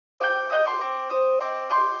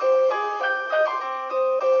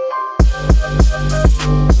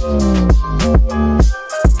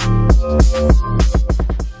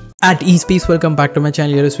At Ease Peeps, welcome back to my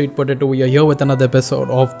channel. Here is Sweet Potato. We are here with another episode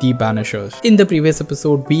of the Banishers. In the previous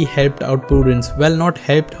episode, we helped out Prudence. Well, not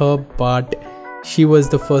helped her, but she was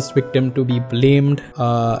the first victim to be blamed.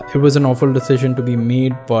 It was an awful decision to be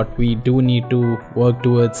made, but we do need to work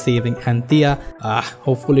towards saving Anthea.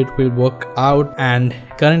 Hopefully it will work out. And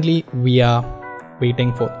currently we are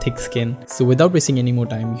waiting for Thick Skin. So without wasting any more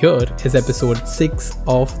time, here is episode 6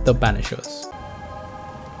 of the Banishers.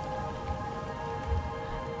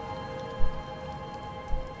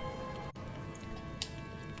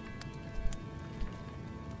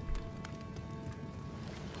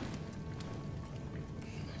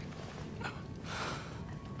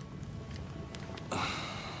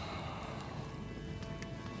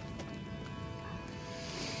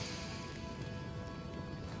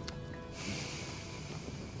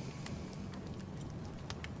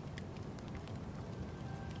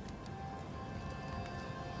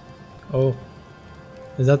 Oh,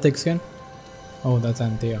 is that Thick Skin? Oh, that's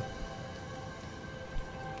Anthea.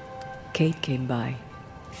 Kate came by.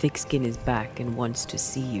 Thick Skin is back and wants to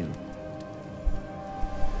see you.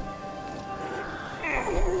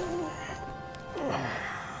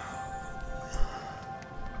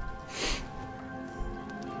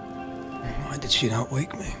 Why did she not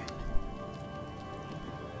wake me?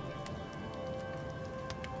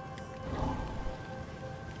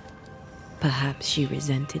 Perhaps she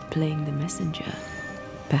resented playing the messenger.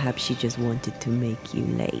 Perhaps she just wanted to make you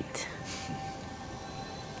late.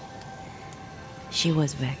 She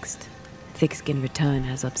was vexed. Thick Skin return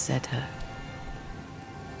has upset her.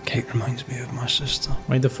 Kate reminds me of my sister.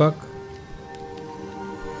 Why the fuck?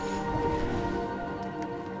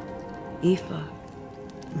 Aoife.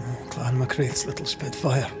 Clan McCraith's little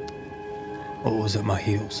Spitfire. Always at my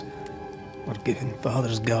heels. Or giving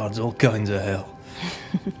father's guards all kinds of hell.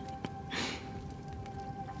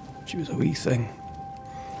 She was a wee thing,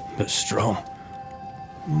 but strong.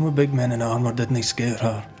 And the big men in armour didn't scare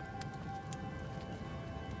her.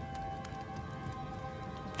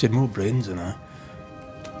 She had more brains than I,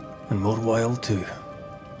 and more wild too.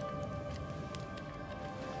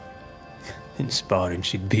 In sparring,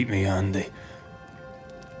 she'd beat me handy.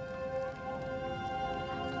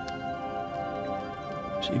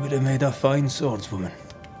 She would have made a fine swordswoman,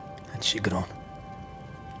 had she grown.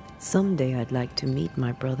 Someday I'd like to meet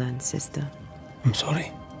my brother and sister. I'm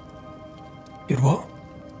sorry. You're what?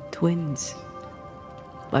 Twins.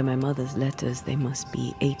 By my mother's letters, they must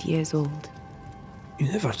be 8 years old.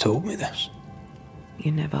 You never told me this.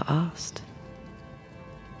 You never asked.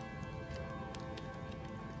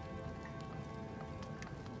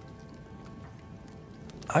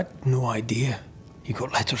 I'd no idea you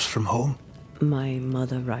got letters from home. My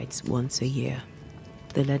mother writes once a year.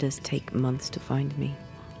 The letters take months to find me.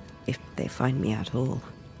 If they find me at all.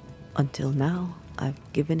 Until now, I've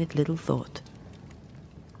given it little thought.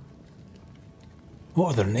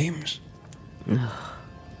 What are their names?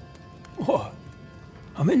 What?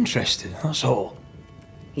 I'm interested, that's all.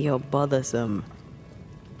 You're bothersome.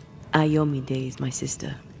 Ayomide is my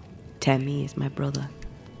sister. Temi is my brother.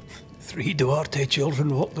 3 Duarte children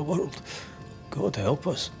walk the world. God help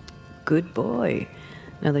us. Good boy.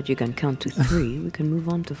 Now that you can count to 3, we can move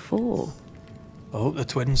on to 4. I hope the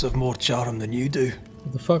twins have more charm than you do.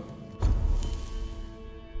 What the fuck?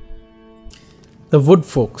 The Wood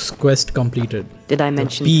Folks quest completed. Did I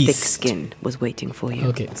mention Thick Skin was waiting for you?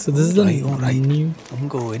 Okay, so this is a new... I'm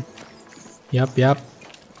going. Yep.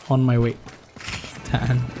 On my way.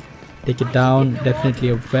 And take it down. Definitely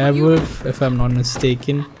a werewolf, if I'm not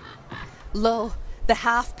mistaken. Lo, the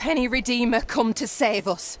halfpenny redeemer come to save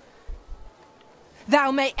us.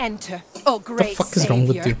 Thou may enter, O great What the fuck is wrong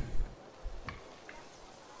with you?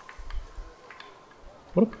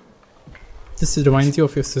 What? This reminds you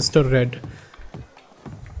of your sister Red.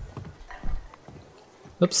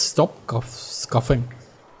 Let's stop scuffing.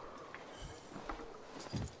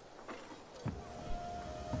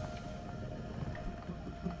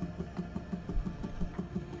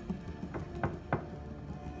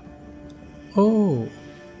 Oh,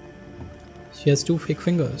 she has 2 fake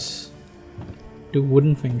fingers. 2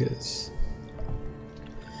 wooden fingers.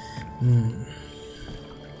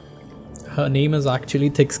 Her name is actually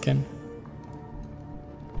Thick Skin.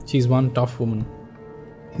 She's one tough woman.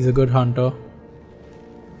 She's a good hunter.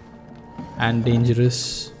 And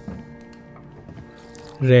dangerous.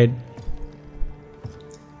 Red.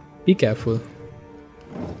 Be careful.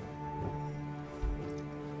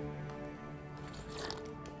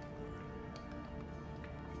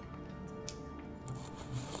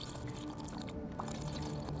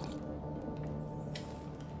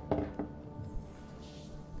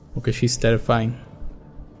 Okay, she's terrifying.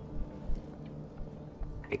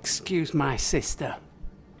 Excuse my sister.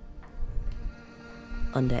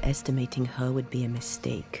 Underestimating her would be a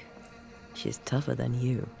mistake. She's tougher than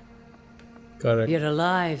you. Correct. You're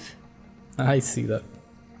alive. I see that.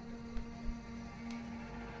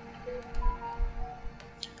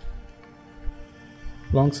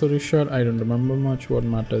 Long story short, I don't remember much. What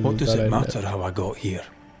matters What is does that it I matter lived. how I got here?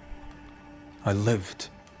 I lived.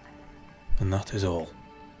 And that is all.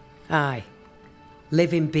 Aye.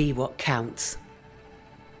 Living be what counts.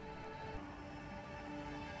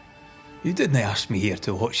 You didn't ask me here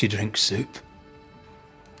to watch you drink soup.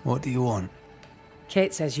 What do you want?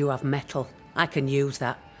 Kate says you have metal. I can use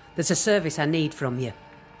that. There's a service I need from you.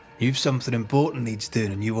 You've something important needs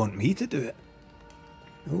doing and you want me to do it.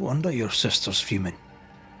 No wonder your sister's fuming.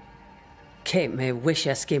 Kate may wish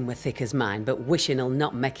her skin were thick as mine, but wishing'll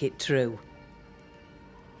not make it true.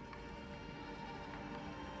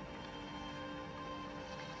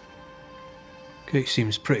 Kate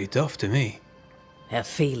seems pretty tough to me. Her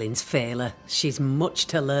feelings fail her. She's much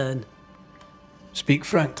to learn. Speak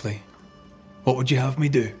frankly. What would you have me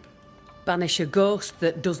do? Banish a ghost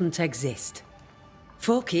that doesn't exist.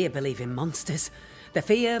 Folk here believe in monsters. The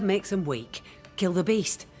fear makes them weak. Kill the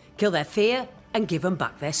beast. Kill their fear and give them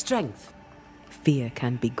back their strength. Fear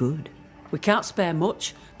can be good. We can't spare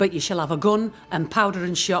much, but you shall have a gun and powder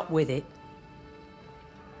and shot with it.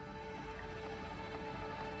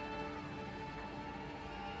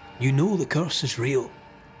 You know the curse is real.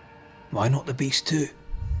 Why not the beast too?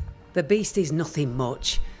 The beast is nothing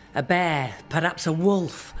much. A bear, perhaps a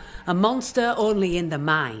wolf. A monster only in the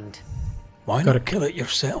mind. Why not kill it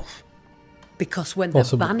yourself? Because when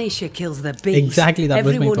Possible. the Banisher kills the beast, Exactly, that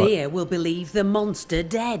was my everyone thought. here will believe the monster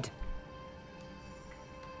dead.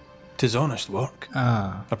 'Tis honest work.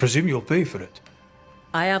 Ah, I presume you'll pay for it.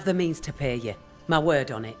 I have the means to pay you. My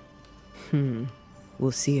word on it.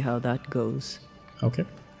 We'll see how that goes. okay.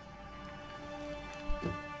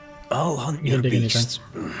 I'll hunt You your can take beast.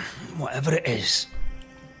 Whatever it is.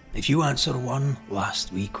 If you answer one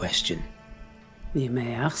last wee question. You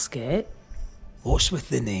may ask it. What's with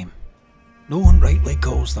the name? No one rightly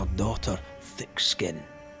calls their daughter Thick Skin.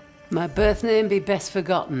 My birth name be best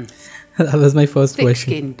forgotten. That was my first Thick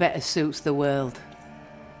question. skin better suits the world.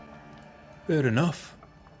 Fair enough.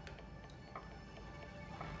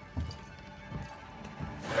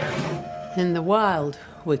 In the wild,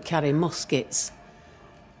 we carry muskets.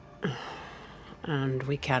 And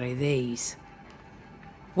we carry these.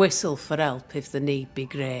 Whistle for help if the need be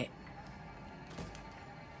great.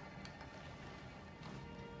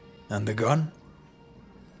 And the gun?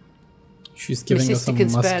 She's My giving us sister some can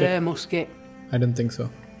spare musket. her musket, I didn't think so.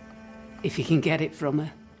 if you can get it from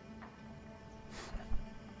her.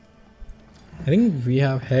 I think we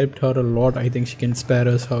have helped her a lot. I think she can spare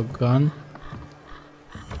us her gun.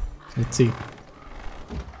 Let's see.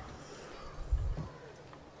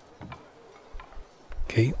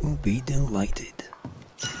 Kate will be delighted.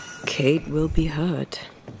 Kate will be hurt.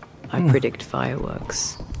 I predict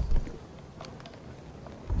fireworks.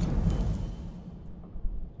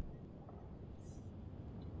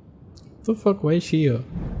 The fuck, why is she here?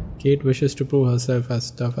 Kate wishes to prove herself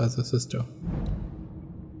as tough as her sister.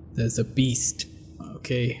 There's a beast.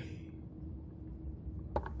 Okay.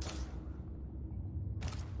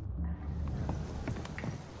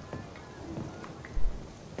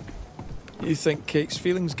 You think Kate's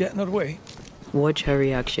feelings get in her way? Watch her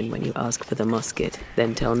reaction when you ask for the musket,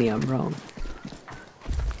 then tell me I'm wrong.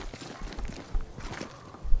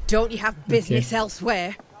 Don't you have business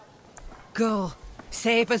elsewhere? Go.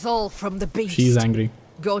 Save us all from the beast. She's angry.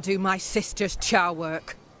 Go do my sister's char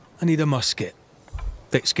work. I need a musket.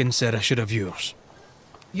 Thick Skin said I should have yours.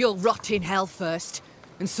 You'll rot in hell first,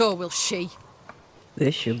 and so will she.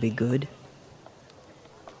 This should be good.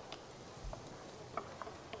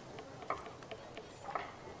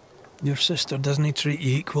 Your sister doesn't treat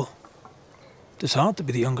you equal. It's hard to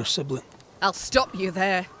be the younger sibling. I'll stop you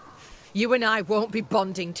there. You and I won't be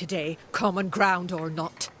bonding today, common ground or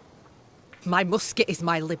not. My musket is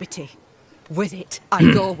my liberty. With it,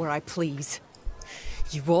 I go where I please.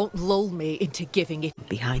 You won't lull me into giving it.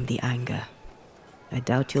 Behind the anger. I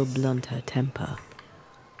doubt you'll blunt her temper.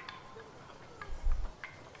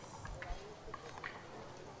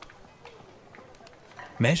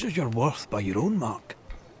 Measure your worth by your own mark.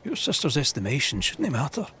 Your sister's estimation shouldn't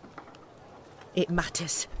matter. It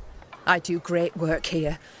matters. I do great work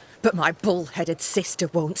here, but my bull-headed sister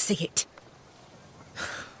won't see it.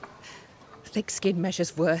 Thick skin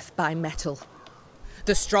measures worth by metal.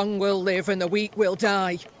 The strong will live and the weak will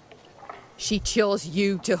die. She chose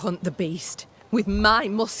you to hunt the beast with my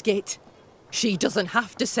musket. She doesn't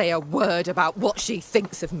have to say a word about what she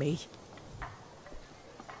thinks of me.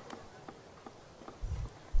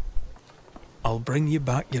 I'll bring you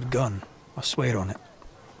back your gun. I swear on it.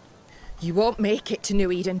 You won't make it to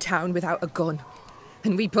New Eden Town without a gun.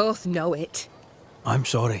 And we both know it. I'm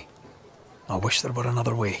sorry. I wish there were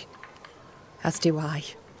another way. As do I,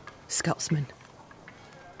 Scotsman.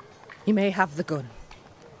 You may have the gun.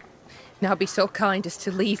 Now be so kind as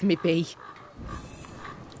to leave me be.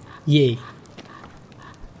 Yay.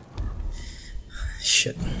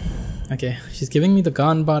 Shit. Okay, she's giving me the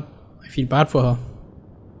gun, but I feel bad for her.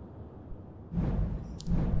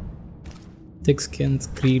 Thick skin's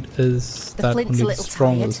greed is that only the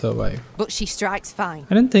strong will survive. But she strikes fine.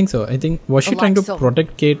 I didn't think so. I think, was she trying to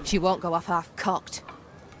protect Kate? She won't go off half-cocked.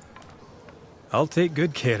 I'll take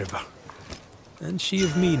good care of her. And she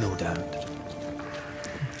of me, no doubt.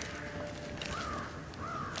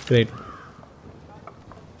 Great.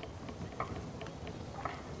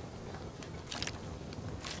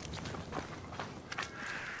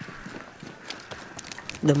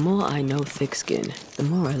 The more I know Thickskin, the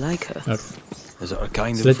more I like her. Okay. Is it a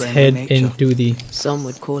kind So of let's friendly head nature? into the Some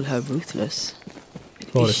would call her ruthless.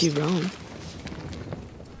 forest. Is she wrong?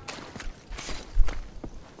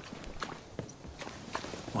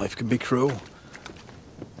 Life can be cruel.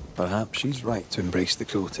 Perhaps she's right to embrace the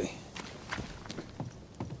cruelty.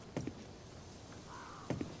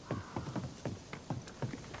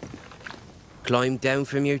 Climbed down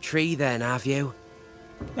from your tree then, have you?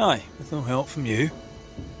 Aye, with no help from you.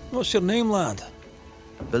 What's your name, lad?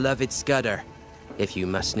 Beloved Scudder, if you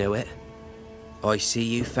must know it. I see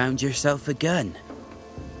you found yourself a gun.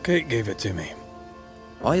 Kate gave it to me.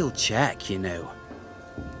 I'll check, you know.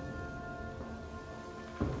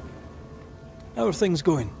 How are things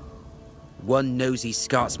going? One nosy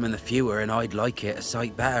Scotsman the fewer, and I'd like it a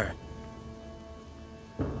sight better.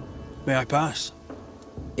 May I pass?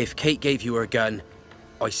 If Kate gave you her gun,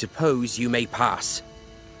 I suppose you may pass.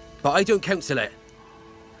 But I don't counsel it.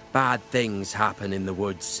 Bad things happen in the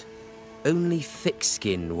woods. Only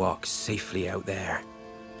Thickskin walks safely out there.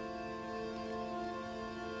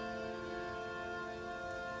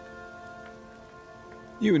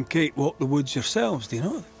 You and Kate walk the woods yourselves, do you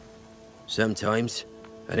know? Sometimes,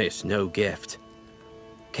 and it's no gift.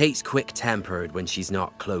 Kate's quick-tempered when she's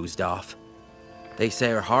not closed off. They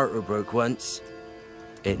say her heart were broke once.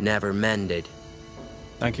 It never mended.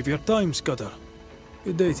 Thank you for your time, Scudder.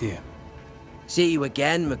 Good day to you. See you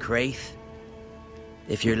again, McCraith.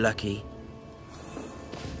 If you're lucky.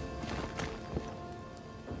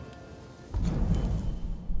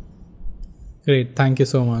 Great, thank you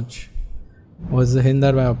so much. Was the hint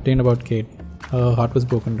that I obtained about Kate? Her heart was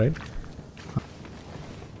broken, right?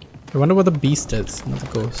 I wonder what the beast is, not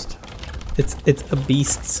the ghost. It's a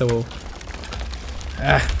beast, so...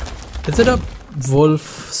 is it a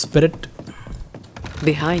wolf spirit?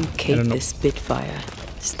 Behind Kate the Spitfire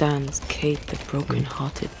stands Kate the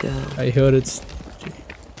broken-hearted girl. I heard it's...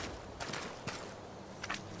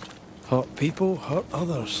 Hurt people hurt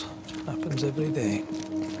others. Happens every day.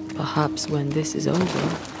 Perhaps when this is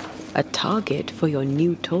over, a target for your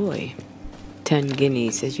new toy. 10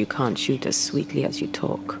 guineas says you can't shoot as sweetly as you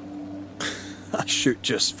talk. I shoot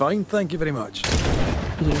just fine, thank you very much.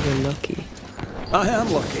 You were lucky. I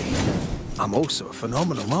am lucky. I'm also a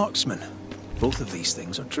phenomenal marksman. Both of these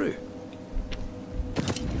things are true.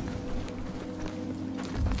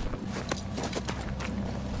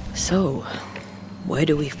 So, where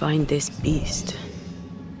do we find this beast?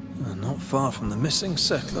 Not far from the missing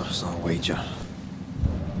settlers, I'll wager.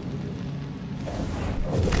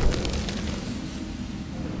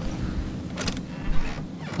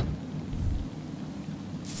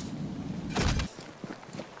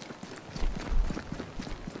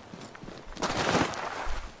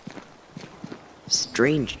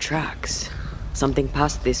 Strange tracks. Something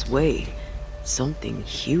passed this way. Something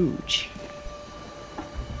huge.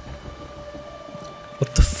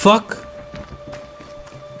 What the fuck?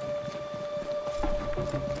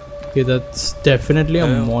 Okay, that's definitely a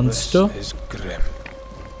monster. This is grim.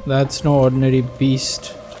 That's no ordinary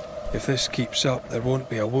beast. If this keeps up, there won't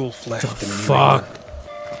be a wolf left in New Fuck.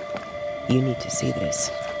 England. You need to see this.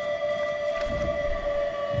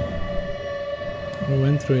 We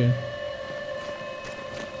went through here.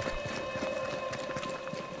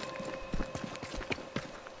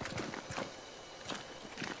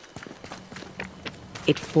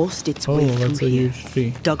 It forced its way through that's a here, huge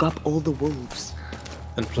tree. dug up all the wolves.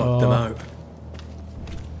 And plucked them out.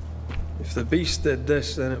 If the beast did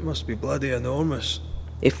this, then it must be bloody enormous.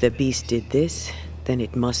 If the beast did this, then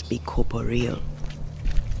it must be corporeal.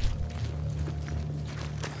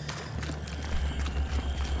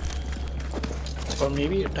 Or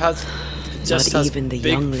maybe it has just Not has even the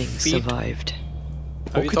big youngling feet. survived.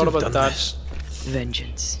 Have you thought about that?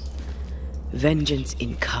 Vengeance. Vengeance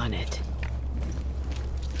incarnate.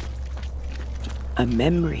 A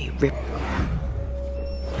memory ripped.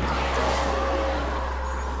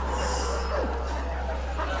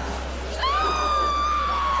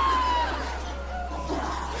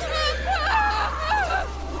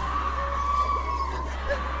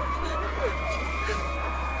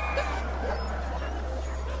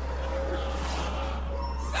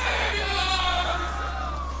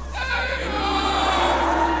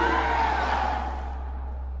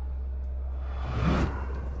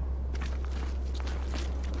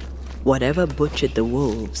 Whatever butchered the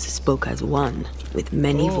wolves spoke as one, with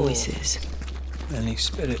many voices. Any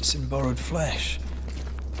spirits in borrowed flesh?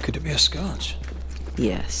 Could it be a scourge?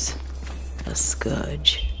 Yes, a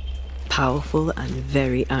scourge. Powerful and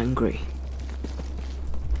very angry.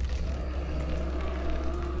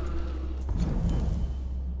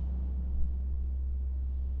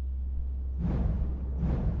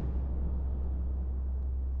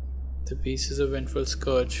 The pieces of vengeful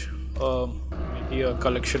scourge. Maybe a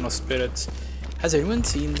collection of spirits. Has anyone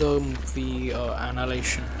seen the movie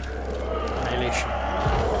Annihilation?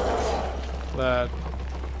 That.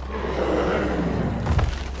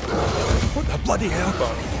 What the bloody hell?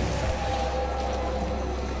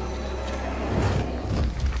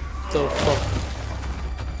 The fuck?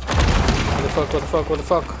 What the fuck? What the fuck? What the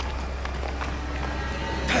fuck?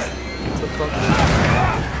 What the fuck?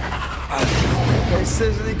 This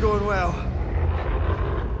isn't going well.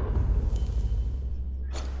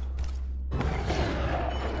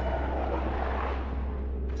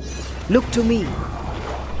 Look to me.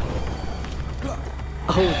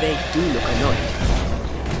 Oh, they do look annoyed.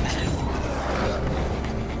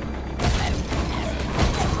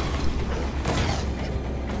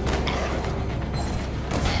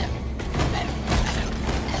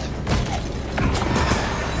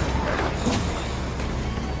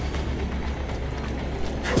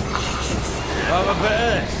 Have a bit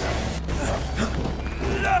of this.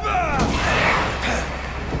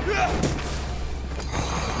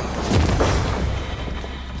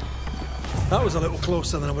 That was a little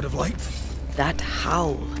closer than I would have liked. That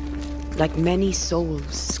howl, like many souls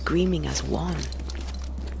screaming as one.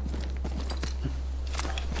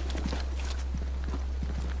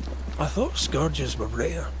 I thought scourges were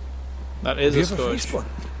rare. That is Have a you ever scourge. faced one?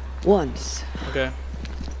 Once, Okay.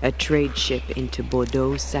 a trade ship into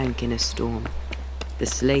Bordeaux sank in a storm. The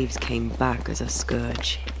slaves came back as a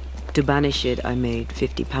scourge. To banish it, I made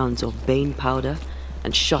 50 pounds of bane powder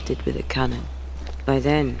and shot it with a cannon. By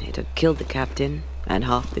then, it had killed the captain and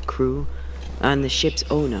half the crew and the ship's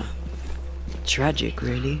owner. Tragic,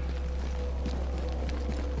 really.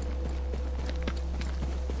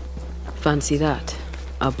 Fancy that.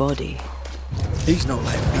 A body. He's not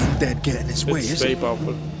letting being dead get in his way, It's is very he?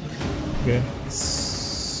 powerful. Okay.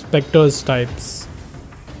 Spectres types.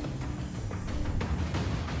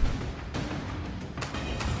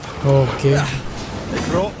 Okay. They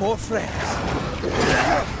brought more friends.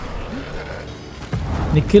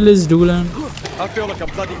 Nicholas Doolan. I feel like a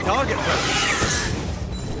bloody target.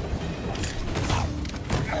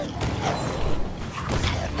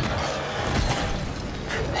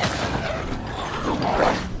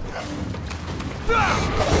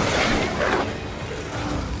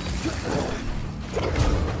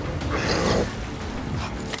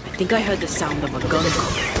 I think I heard the sound of a gun.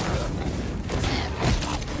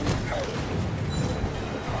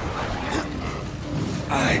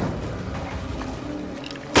 Aye.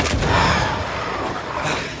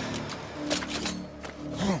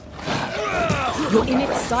 You're in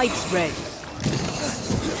its sights, Red.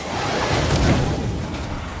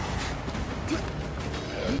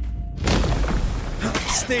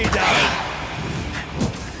 Stay down.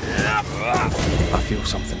 I feel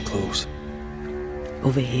something close.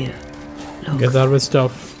 Over here. Look. Get that with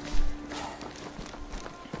stuff.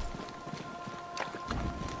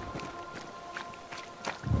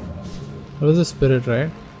 What is a spirit, right?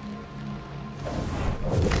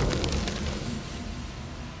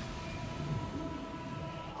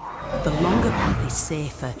 The longer path is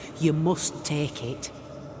safer. You must take it.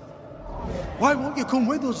 Why won't you come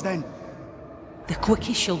with us then? The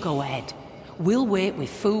quickest you'll go ahead. We'll wait with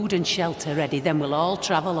food and shelter ready, then we'll all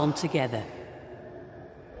travel on together.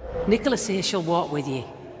 Nicholas here shall walk with you.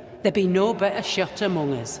 There be no better shot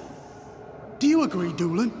among us. Do you agree,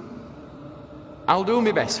 Doolan? I'll do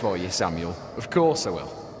my best for you, Samuel. Of course I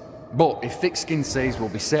will. But if Thickskin says we'll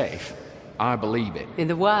be safe, I believe it. In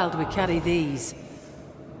the wild we carry these.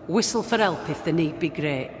 Whistle for help if the need be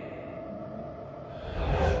great.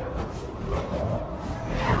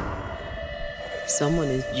 Someone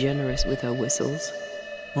is generous with her whistles.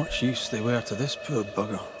 Much use they were to this poor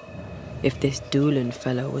bugger. If this Doolin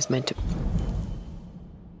fellow was meant to...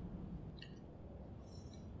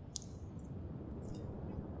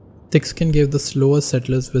 Thickskin gave the slower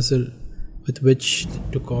settler's whistle with which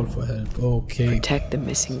to call for help. Okay. protect the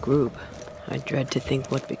missing group, I dread to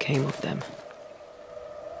think what became of them.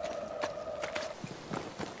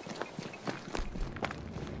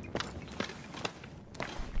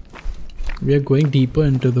 We are going deeper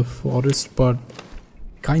into the forest, but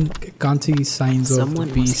can't see signs Someone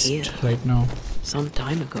of the was beast here. right now. Some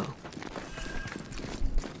time ago.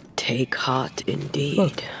 Take heart indeed.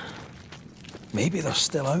 Fuck. Maybe they're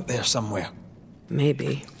still out there somewhere.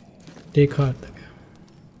 Maybe. Take heart.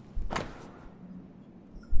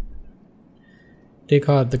 Take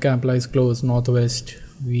heart, the camp lies close, northwest.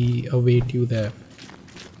 We await you there.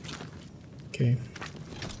 Okay.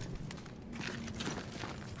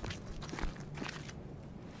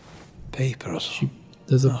 Papers.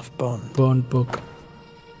 There's a Half burned. burnt book.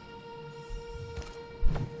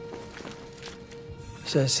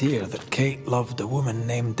 Says here that Kate loved a woman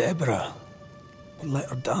named Deborah. But let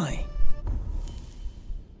her die.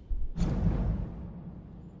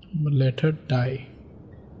 But let her die.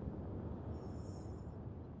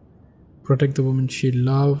 Protect the woman she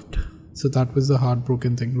loved. So that was the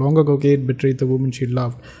heartbroken thing. Long ago, Kate betrayed the woman she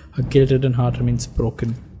loved. Her guilt-ridden heart remains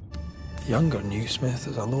broken. The younger Newsmith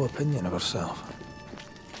has a low opinion of herself.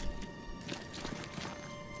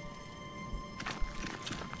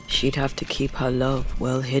 She'd have to keep her love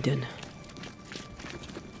well hidden.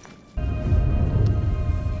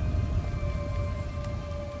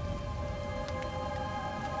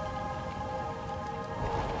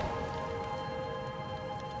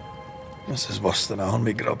 This is worse than a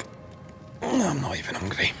army grub. I'm not even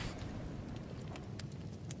hungry.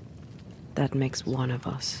 That makes one of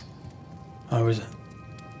us. How is it?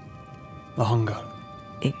 The hunger.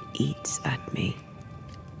 It eats at me.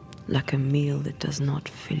 Like a meal that does not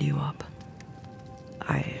fill you up.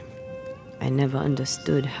 I never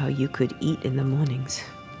understood how you could eat in the mornings.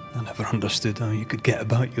 I never understood how you could get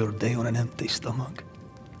about your day on an empty stomach.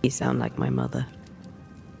 You sound like my mother.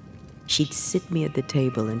 She'd sit me at the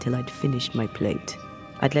table until I'd finished my plate.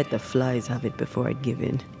 I'd let the flies have it before I'd give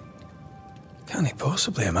in. Can't he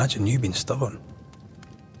possibly imagine you being stubborn?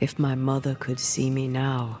 If my mother could see me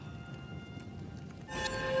now.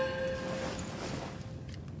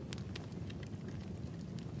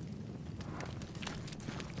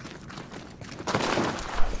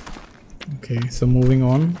 Okay, so moving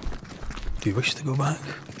on. Do you wish to go back?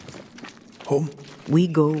 Home? We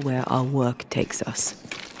go where our work takes us.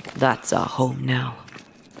 That's our home now.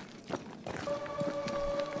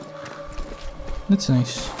 That's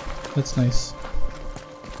nice. That's nice.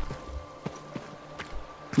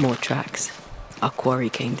 More tracks. Our quarry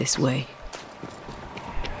came this way.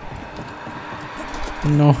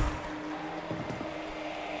 No.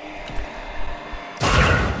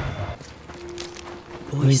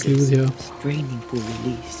 Voices here. straining for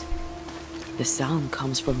release. The sound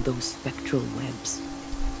comes from those spectral webs.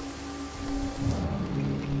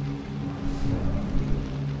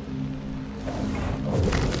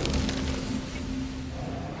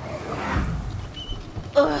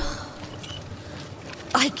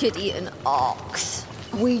 I could eat an ox.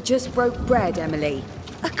 We just broke bread, Emily.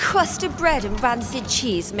 A crust of bread and rancid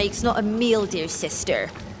cheese makes not a meal, dear sister.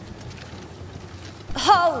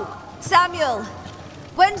 Ho! Samuel!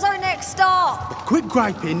 When's our next stop? Quit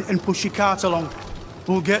griping and push your cart along.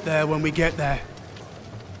 We'll get there when we get there.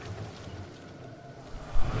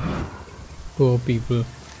 Poor people.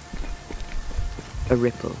 A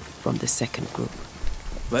ripple from the second group.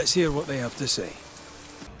 Let's hear what they have to say.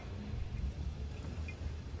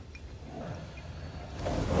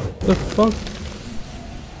 The fuck?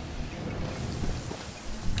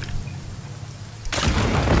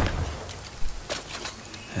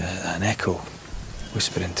 An echo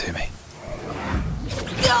whispering to me.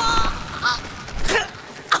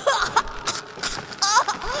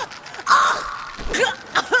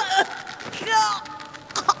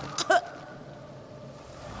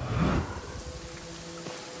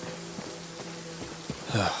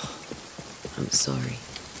 I'm sorry.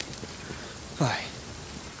 Aye.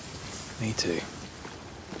 Me too.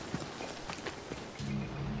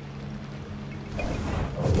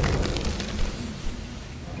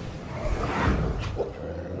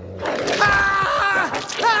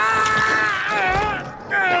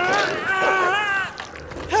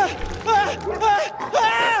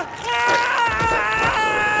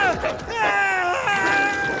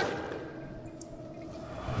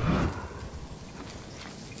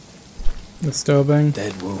 Disturbing.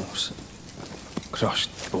 Dead wolves.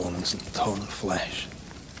 crushed bones and torn flesh.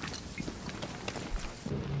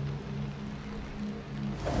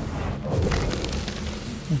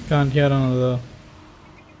 I can't hear another.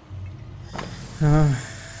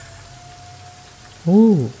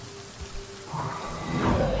 Ooh.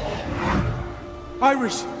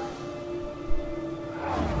 Iris!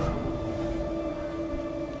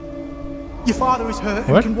 Your father is hurt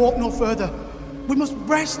and can walk no further. We must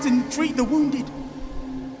rest and treat the wounded.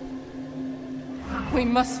 We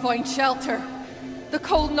must find shelter. The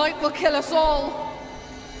cold night will kill us all.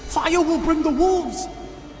 Fire will bring the wolves.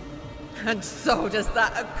 And so does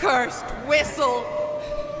that accursed whistle.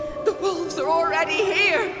 The wolves are already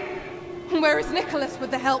here. Where is Nicholas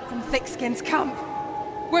with the help from Thickskin's camp?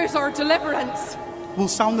 Where's our deliverance? We'll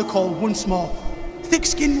sound the call once more.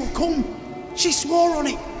 Thickskin will come. She swore on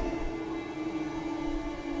it.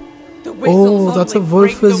 The whistles that's a only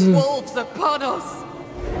wolf bring whistle. the wolves upon us.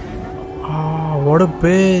 Ah, what a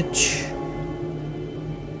bitch.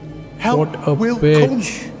 Help What a will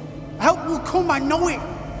bitch. come. Help will come, I know it.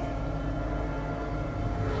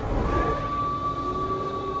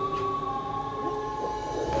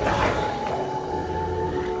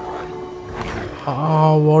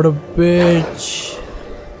 Ah, what a bitch.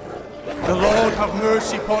 The Lord have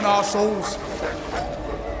mercy upon our souls.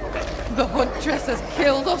 The huntress has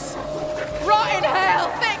killed us. Rot in hell,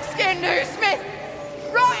 thick-skinned Newsmith!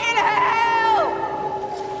 Rot in hell!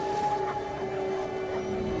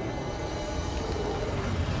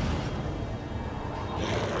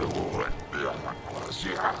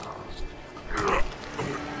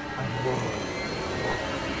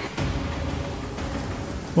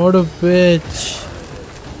 What a bitch.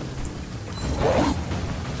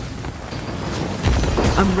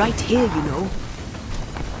 I'm right here, you know.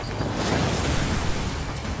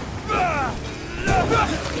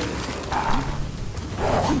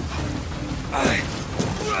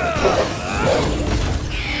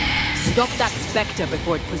 Stop that spectre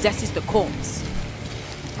before it possesses the corpse.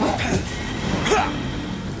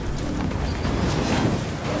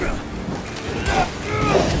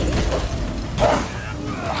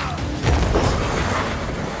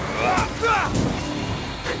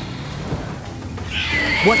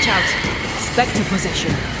 Watch out! Spectre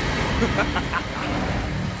possession.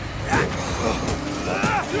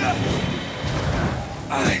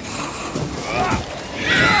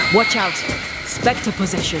 Watch out! Spectre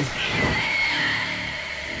possession.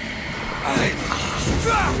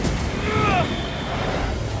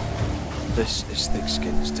 This is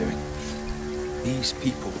Thickskin's doing. These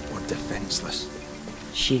people were defenseless.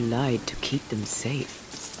 She lied to keep them safe.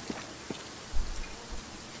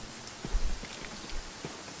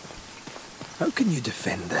 How can you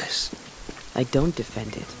defend this? I don't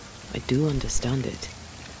defend it. I do understand it.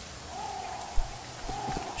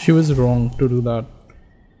 She was wrong to do that.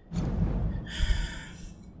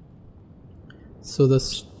 So the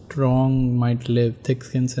strong might live,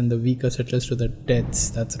 thickskins and the weaker settlers to their deaths.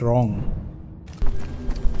 That's wrong.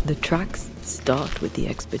 The tracks start with the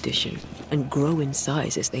expedition and grow in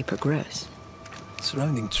size as they progress.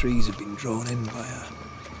 Surrounding trees have been drawn in by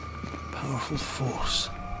a powerful force.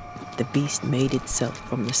 The beast made itself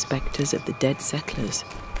from the spectres of the dead settlers.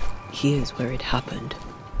 Here's where it happened.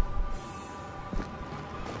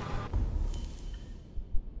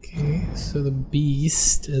 Okay, so the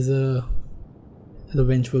beast is the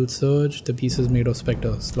vengeful surge. The beast is made of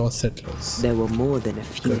spectres, lost settlers. There were more than a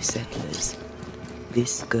few settlers.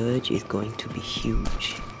 This scourge is going to be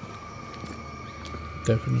huge.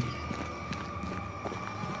 Definitely.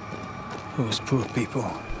 Those poor people,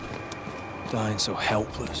 dying so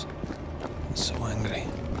helpless and so angry.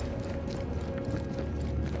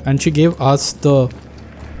 And she gave us the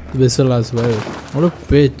whistle as well. What a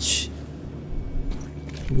bitch.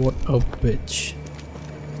 What a bitch.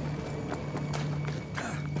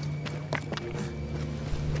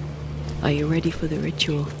 Are you ready for the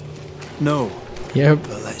ritual? No. Yep.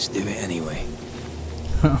 But let's do it anyway.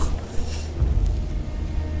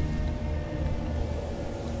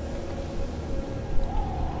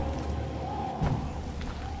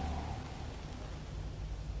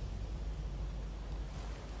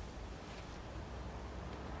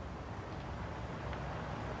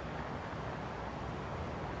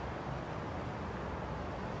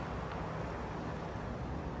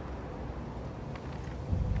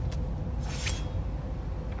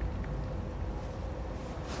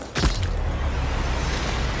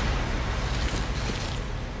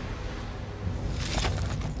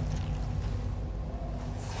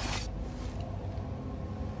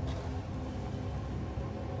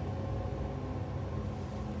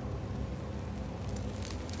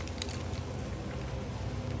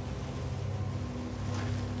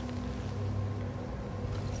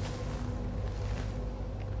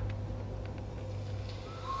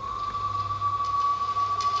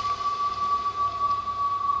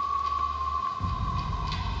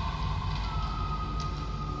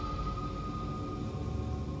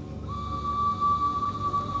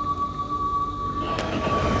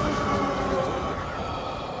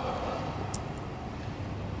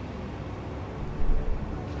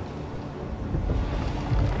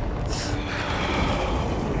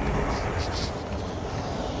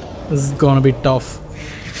 This is gonna be tough.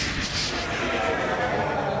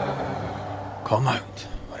 Come out,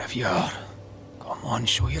 wherever you are. Come on,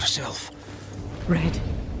 show yourself. Red.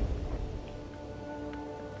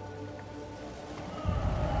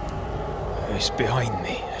 It's behind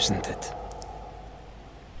me, isn't it?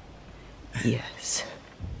 Yes.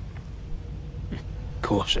 Of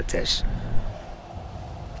course it is.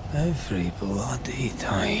 Every bloody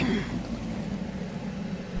time.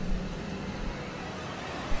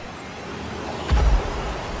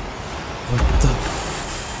 What the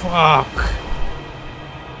fuck?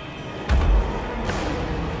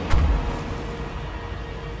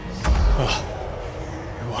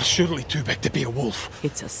 You are surely too big to be a wolf.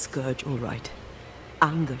 It's a scourge, all right.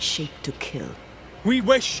 Anger shaped to kill. We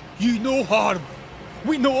wish you no harm.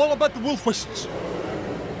 We know all about the wolf whistles.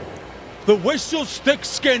 The whistle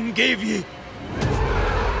Thickskin gave you.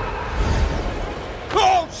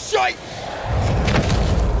 Oh, shite!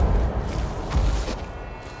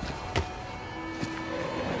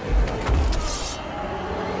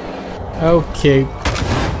 Okay.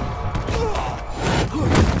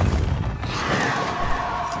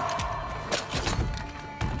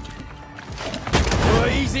 Oh,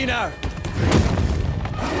 easy now.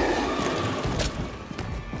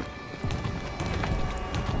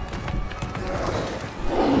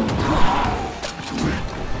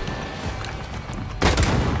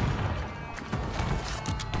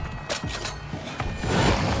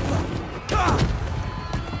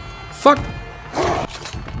 Fuck.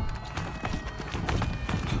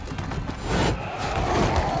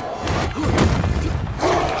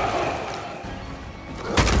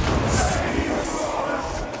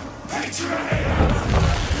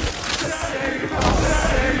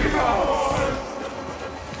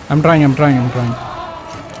 I'm trying.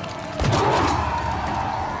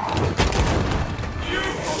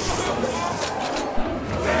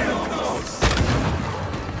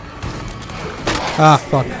 Ah,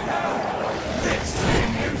 fuck.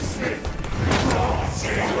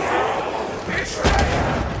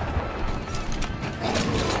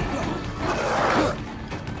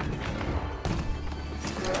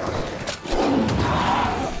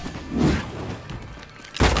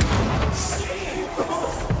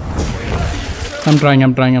 I'm trying.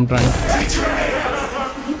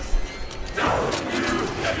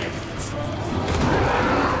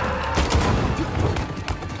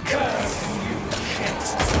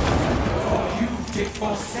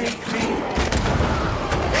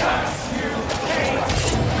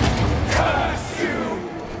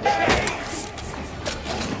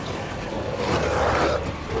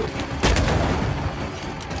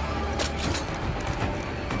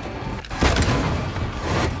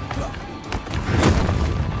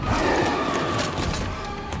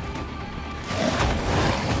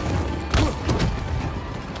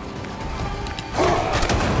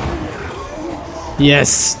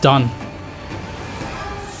 Yes, done.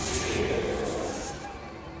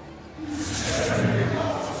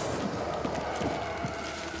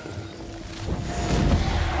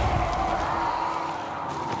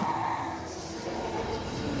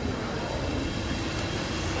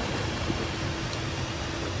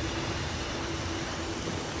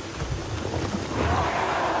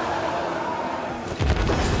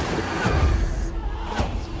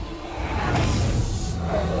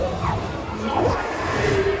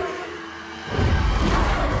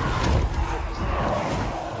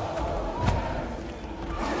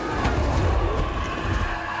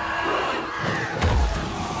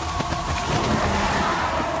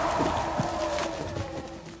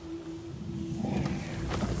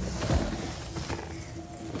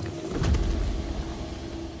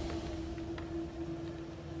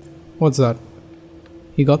 What's that?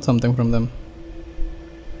 He got something from them.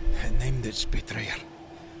 It named its betrayer.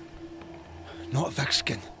 Not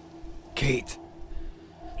Thickskin. Kate.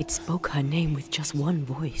 It spoke her name with just one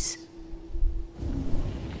voice.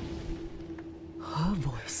 Her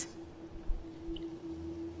voice.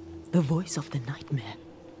 The voice of the nightmare.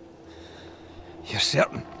 You're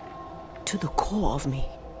certain? To the core of me.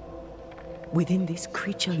 Within this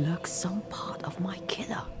creature lurks some part of my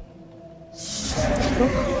killer.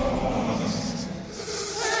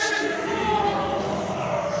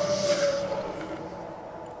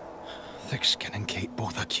 Thickskin and Kate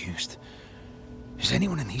both accused. Is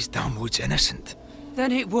anyone in these damn woods innocent?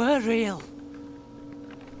 Then it were real.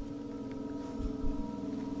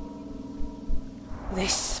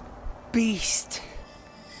 This beast.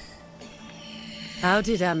 How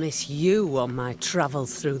did I miss you on my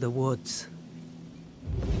travels through the woods?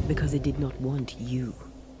 Because it did not want you.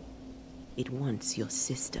 It wants your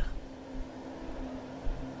sister.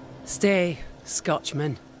 Stay,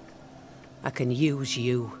 Scotchman. I can use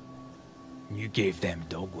you. You gave them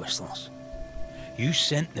dog whistlers. You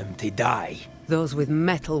sent them to die. Those with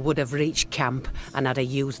metal would have reached camp, and I'd have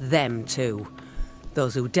used them too.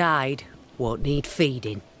 Those who died won't need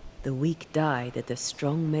feeding. The weak die that the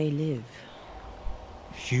strong may live.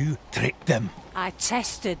 You tricked them. I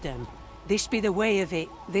tested them. This be the way of it.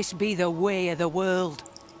 This be the way of the world.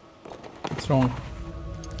 What's wrong?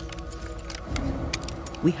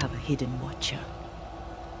 We have a hidden watcher.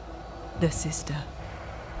 The sister.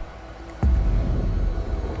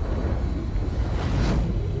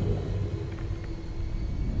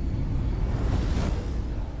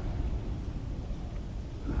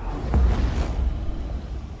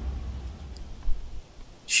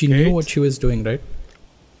 She knew what she was doing, right?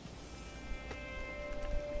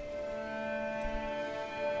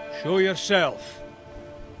 Show yourself.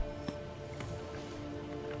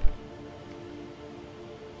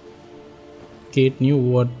 Kate knew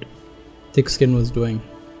what Thickskin was doing.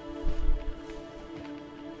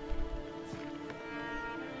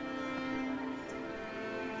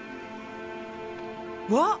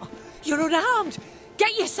 What? You're unarmed!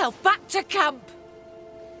 Get yourself back to camp!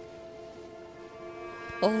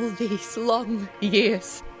 All these long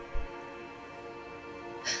years.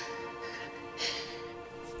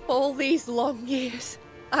 All these long years,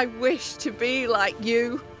 I wish to be like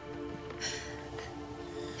you.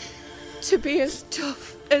 To be as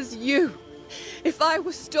tough as you. If I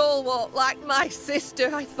was stalwart like my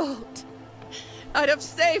sister, I thought, I'd have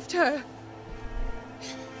saved her.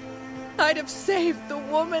 I'd have saved the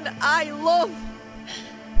woman I love.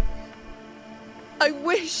 I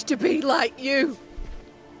wish to be like you.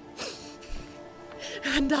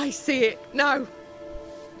 And I see it now.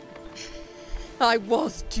 I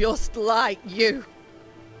was just like you.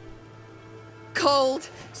 Cold,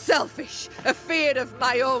 selfish, afeard of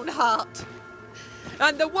my own heart.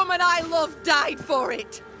 And the woman I love died for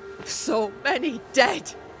it. So many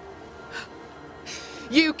dead.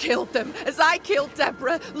 You killed them, as I killed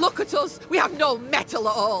Deborah. Look at us, we have no metal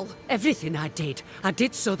at all. Everything I did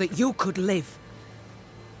so that you could live.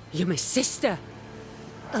 You're my sister.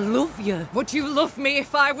 I love you. Would you love me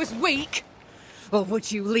if I was weak? Or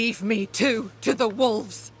would you leave me too to the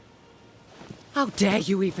wolves? How dare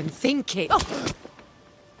you even think it? Oh.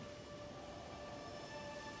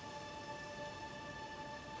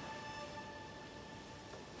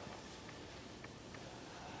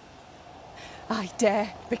 I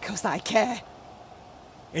dare because I care.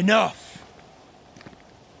 Enough!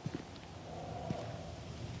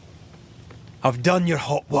 I've done your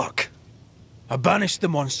hot work. I banished the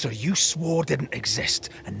monster you swore didn't exist,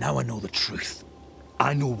 and now I know the truth.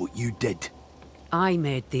 I know what you did. I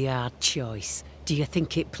made the hard choice. Do you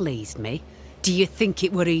think it pleased me? Do you think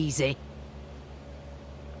it were easy?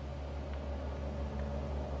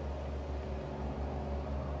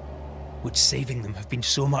 Would saving them have been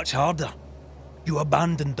so much harder? You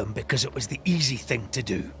abandoned them because it was the easy thing to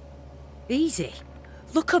do. Easy?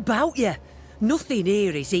 Look about you. Nothing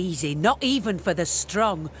here is easy, not even for the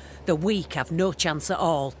strong. The weak have no chance at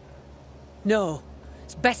all. No,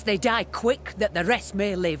 it's best they die quick, that the rest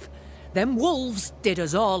may live. Them wolves did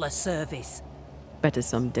us all a service. Better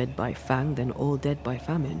some dead by fang than all dead by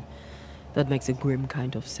famine. That makes a grim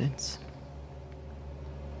kind of sense.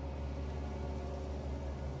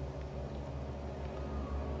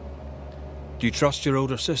 Do you trust your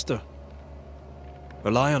older sister?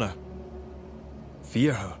 Rely on her?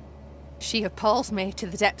 Fear her? She appalls me to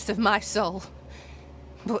the depths of my soul.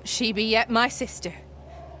 But she be yet my sister.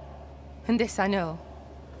 And this I know.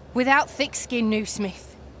 Without thick-skinned new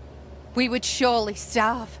Smith, we would surely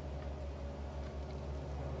starve.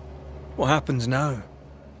 What happens now?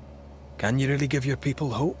 Can you really give your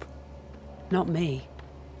people hope? Not me.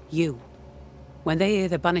 You. When they hear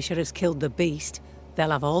the Banisher has killed the beast,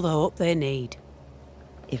 they'll have all the hope they need.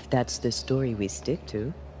 If that's the story we stick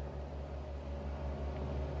to.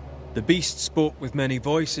 The beast spoke with many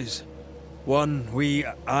voices. One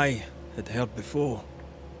I had heard before.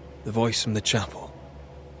 The voice from the chapel.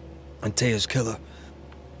 Antea's killer.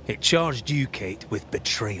 It charged you, Kate, with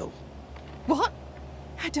betrayal. What?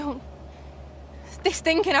 I don't... This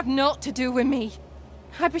thing can have naught to do with me.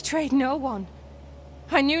 I betrayed no one.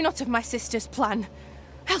 I knew not of my sister's plan,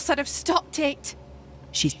 else I'd have stopped it.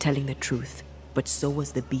 She's telling the truth, but so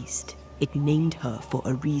was the beast. It named her for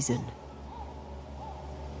a reason.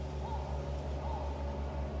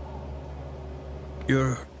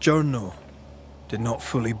 Your journal did not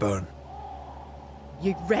fully burn.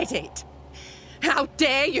 You read it. How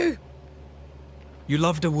dare you? You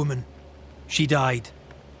loved a woman. She died.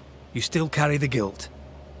 You still carry the guilt.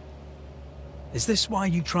 Is this why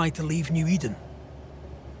you tried to leave New Eden?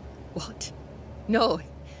 What? No,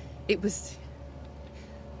 it was...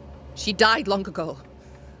 She died long ago,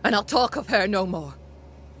 and I'll talk of her no more.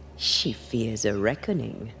 She fears a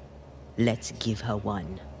reckoning. Let's give her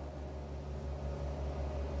one.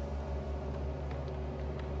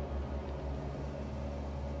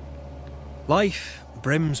 Life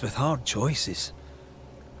brims with hard choices.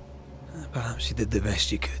 Perhaps you did the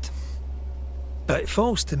best you could. But it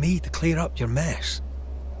falls to me to clear up your mess.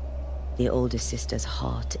 The older sister's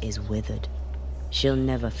heart is withered. She'll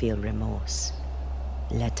never feel remorse.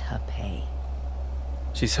 Let her pay.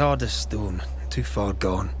 She's hard as stone, too far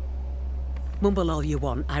gone. Mumble all you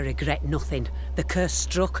want, I regret nothing. The curse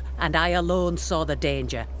struck, and I alone saw the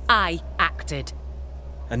danger. I acted.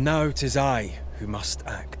 And now 'tis I who must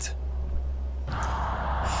act.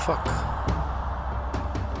 Fuck.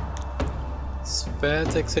 Spare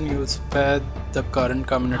Tex and you'll spare the current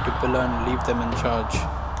community pillar and leave them in charge.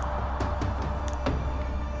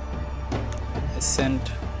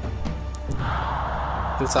 Ascent.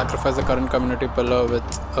 You'll sacrifice the current community pillar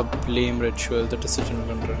with a blame ritual. The decision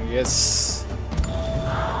will run. Yes.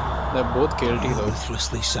 They're both guilty though.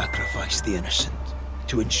 Ruthlessly sacrifice the innocent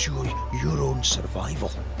to ensure your own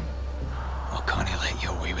survival. I can't let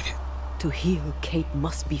you away with it. To heal, Kate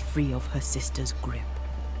must be free of her sister's grip.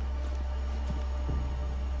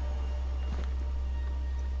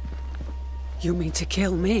 You mean to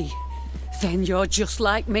kill me? Then you're just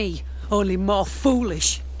like me, only more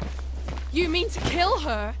foolish. You mean to kill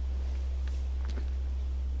her?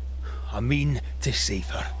 I mean to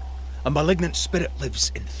save her. A malignant spirit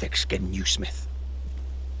lives in thick-skinned Newsmith,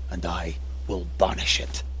 and I will banish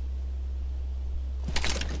it.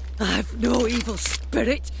 I've no evil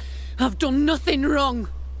spirit. I've done nothing wrong.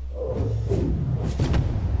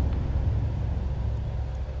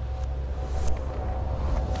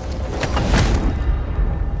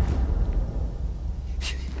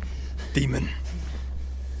 Demon.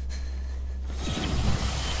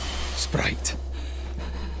 Sprite.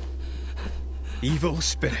 Evil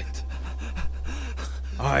spirit.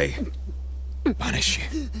 I banish you.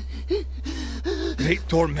 Great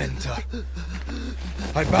tormentor.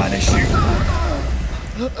 I banish you.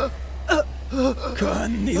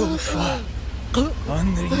 Kanilfa.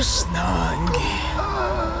 Anrisnangi.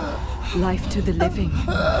 Life to the living.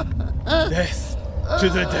 Death to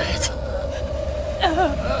the dead.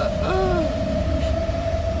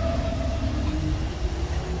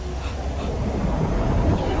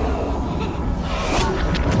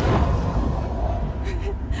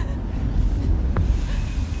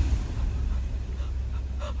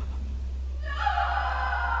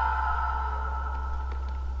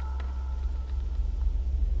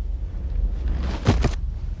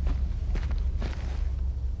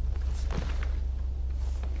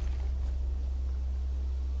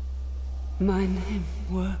 My name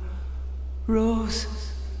were Rose,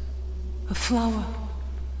 a flower.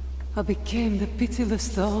 I became the pitiless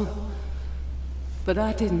thorn. But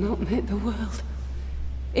I did not make the world.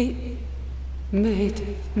 It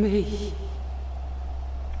made me.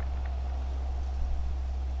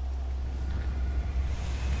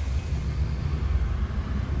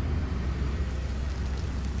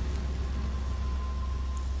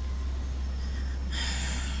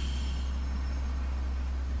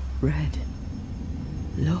 Red.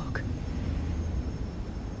 Look.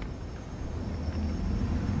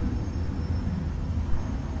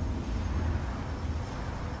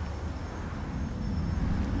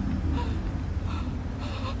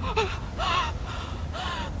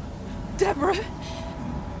 Deborah!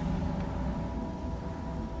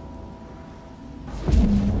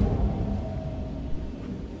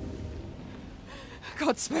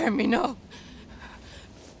 God spare me, no.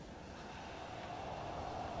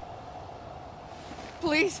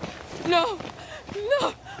 Please, no,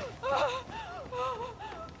 no.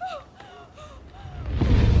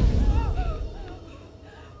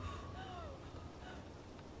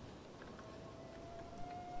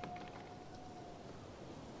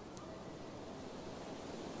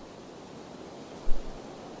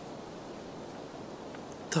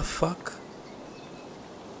 The fuck?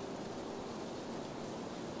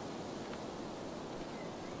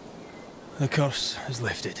 The curse is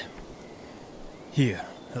lifted. Here,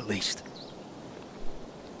 at least.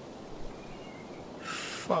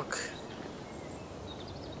 Fuck.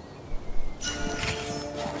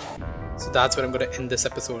 So that's where I'm gonna end this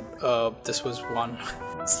episode. This was one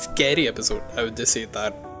scary episode, I would just say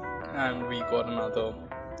that. And we got another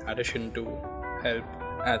addition to help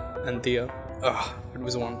at Anthea. It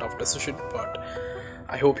was one tough decision, but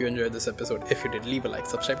I hope you enjoyed this episode. If you did, leave a like,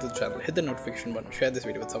 subscribe to the channel, hit the notification button, share this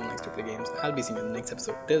video with someone next to play games. I'll be seeing you in the next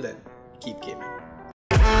episode. Till then, keep gaming.